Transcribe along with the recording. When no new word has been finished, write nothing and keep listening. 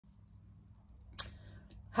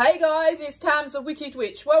Hey guys, it's Tams the Wicked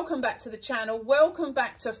Witch. Welcome back to the channel. Welcome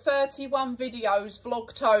back to 31 videos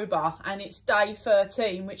Vlogtober, and it's day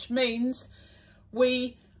 13, which means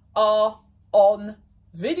we are on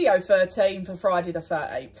video 13 for Friday the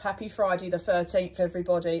 13th. Happy Friday the 13th,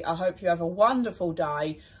 everybody. I hope you have a wonderful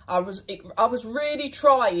day. I was really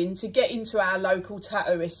trying to get into our local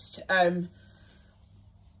tattooist.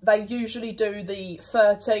 They usually do the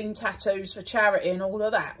 13 tattoos for charity and all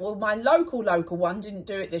of that. Well, my local one didn't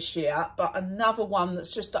do it this year, but another one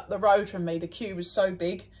that's just up the road from me, the queue was so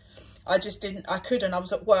big. I couldn't, I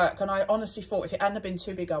was at work, and I honestly thought if it hadn't been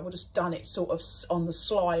too big, I would have done it sort of on the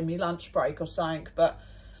sly in my lunch break or something. But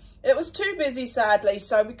it was too busy, sadly,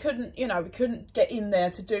 so we couldn't, we couldn't get in there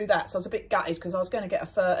to do that. So I was a bit gutted because I was going to get a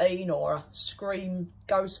 13 or a Scream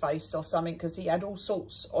Ghostface or something, because he had all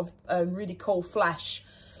sorts of really cool flash.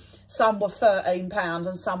 Some were £13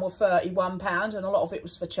 and some were £31, and a lot of it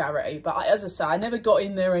was for charity. But as I say, I never got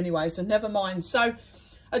in there anyway, so never mind. So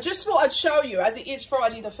I just thought I'd show you, as it is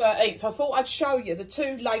Friday the 13th, I thought I'd show you the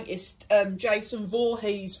two latest Jason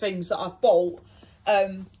VOORHEES things that I've bought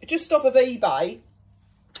just off of eBay.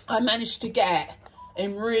 I managed to get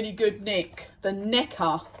in really good nick the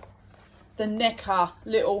Necker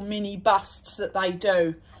little mini busts that they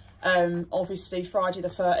do. Obviously Friday the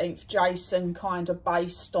 13th, Jason, kind of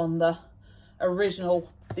based on the original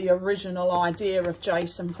idea of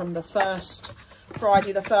Jason from the first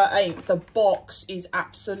Friday the 13th. The box is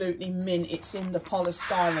absolutely mint. It's in the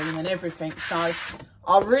polystyrene and everything, so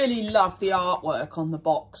I really love the artwork on the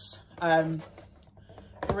box.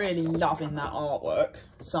 Really loving that artwork.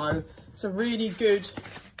 So it's a really good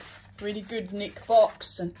nick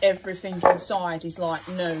box, and everything inside is like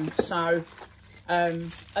new. So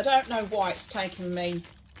I don't know why it's taken me.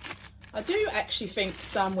 I do actually think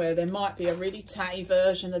somewhere there might be a really tatty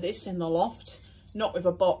version of this in the loft, not with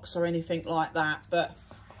a box or anything like that, but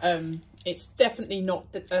it's definitely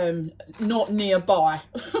not nearby.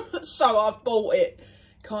 So I've bought it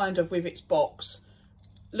kind of with its box.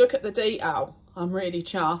 Look at the detail. I'm really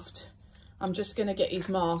chuffed. I'm just going to get his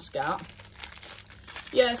mask out.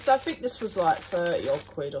 Yes, I think this was like 30 odd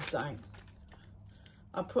quid or something.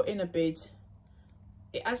 I put in a bid.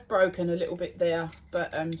 It has broken a little bit there,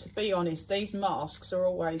 but to be honest, these masks are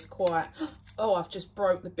always quite... Oh, I've just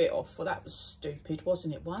broke the bit off. Well, that was stupid,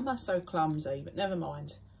 wasn't it? Why am I so clumsy? But never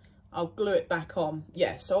mind. I'll glue it back on.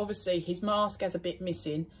 Yeah, so obviously his mask has a bit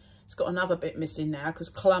missing. It's got another bit missing now because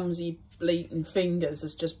clumsy bleeding fingers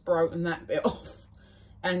has just broken that bit off.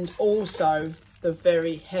 And also the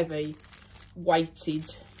very heavy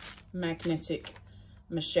weighted magnetic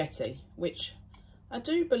machete, which I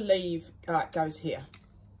do believe goes here.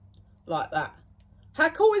 Like that. How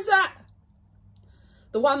cool is that?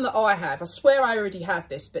 The one that I have, I swear I already have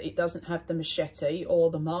this, but it doesn't have the machete or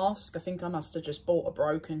the mask. I think I must have just bought a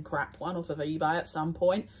broken crap one off of eBay at some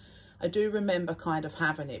point. I do remember kind of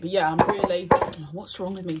having it, but yeah, I'm really, what's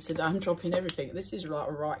wrong with me today? I'm dropping everything. This is like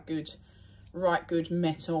a right good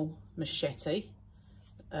metal machete.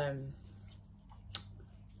 This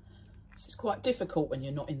is quite difficult when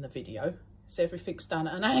you're not in the video, so everything's done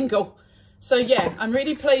at an angle. So yeah, I'm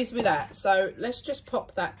really pleased with that. So let's just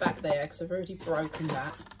pop that back there because I've already broken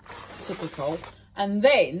that. Typical. And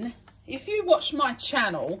then, if you watch my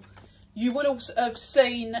channel, you would also have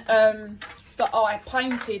seen that I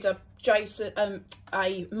painted a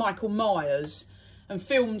Michael Myers and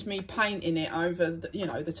filmed me painting it over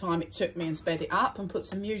the time it took me, and sped it up and put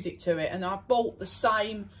some music to it. And I bought the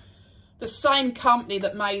same company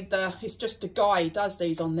that made it's just a guy who does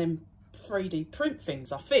these on them 3D print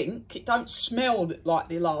things. I think it don't smell like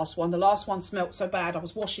the last one. The last one smelled so bad, I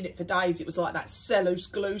was washing it for days. It was like that cellulose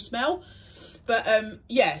glue smell. But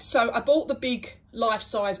yeah, so I bought the big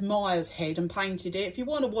life-size Myers head and painted it. If you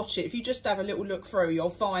want to watch it, if you just have a little look through,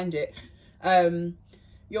 you'll find it.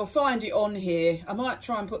 You'll find it on here. I might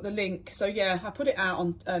try and put the link. So yeah, I put it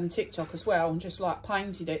out on TikTok as well, and just like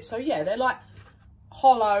painted it. So yeah, they're like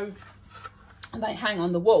hollow and they hang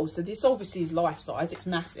on the wall. So this obviously is life-size. It's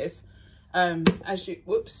massive. As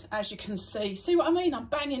you can see what I mean? I'm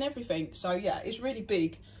banging everything. So yeah, it's really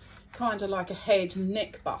big, kind of like a head and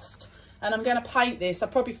neck bust. And I'm going to paint this. I'll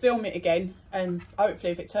probably film it again, and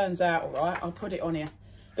hopefully if it turns out all right, I'll put it on here.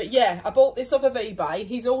 But yeah, I bought this off of eBay.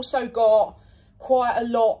 He's also got quite a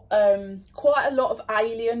lot of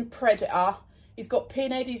Alien, Predator. He's got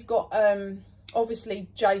Pinhead. He's got obviously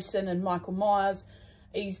Jason and Michael Myers.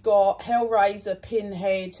 He's got Hellraiser,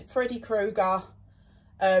 Pinhead, Freddy Krueger.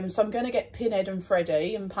 So I'm going to get Pinhead and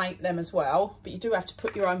Freddy and paint them as well. But you do have to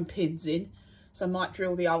put your own pins in. So I might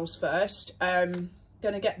drill the holes first.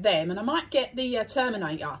 Going to get them. And I might get the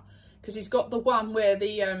Terminator, because he's got the one where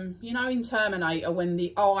the you know, in Terminator, when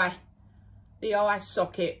the eye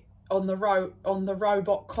socket on the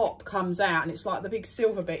robot cop comes out and it's like the big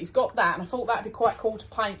silver bit. He's got that, and I thought that'd be quite cool to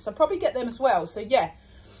paint, so I'll probably get them as well. So yeah,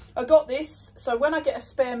 I got this. So when I get a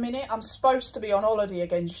spare minute, I'm supposed to be on holiday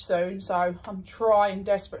again soon, so I'm trying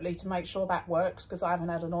desperately to make sure that works, because I haven't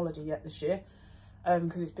had an holiday yet this year,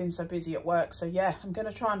 because it's been so busy at work. So yeah, I'm going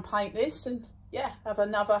to try and paint this, and yeah, have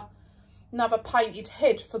another painted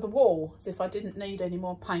head for the wall, as if I didn't need any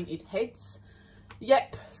more painted heads.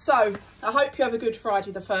 Yep, so I hope you have a good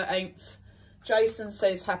Friday the 13th. Jason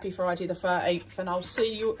says happy Friday the 13th, and I'll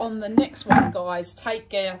see you on the next one, guys. Take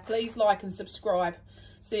care. Please like and subscribe.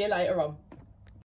 See you later on.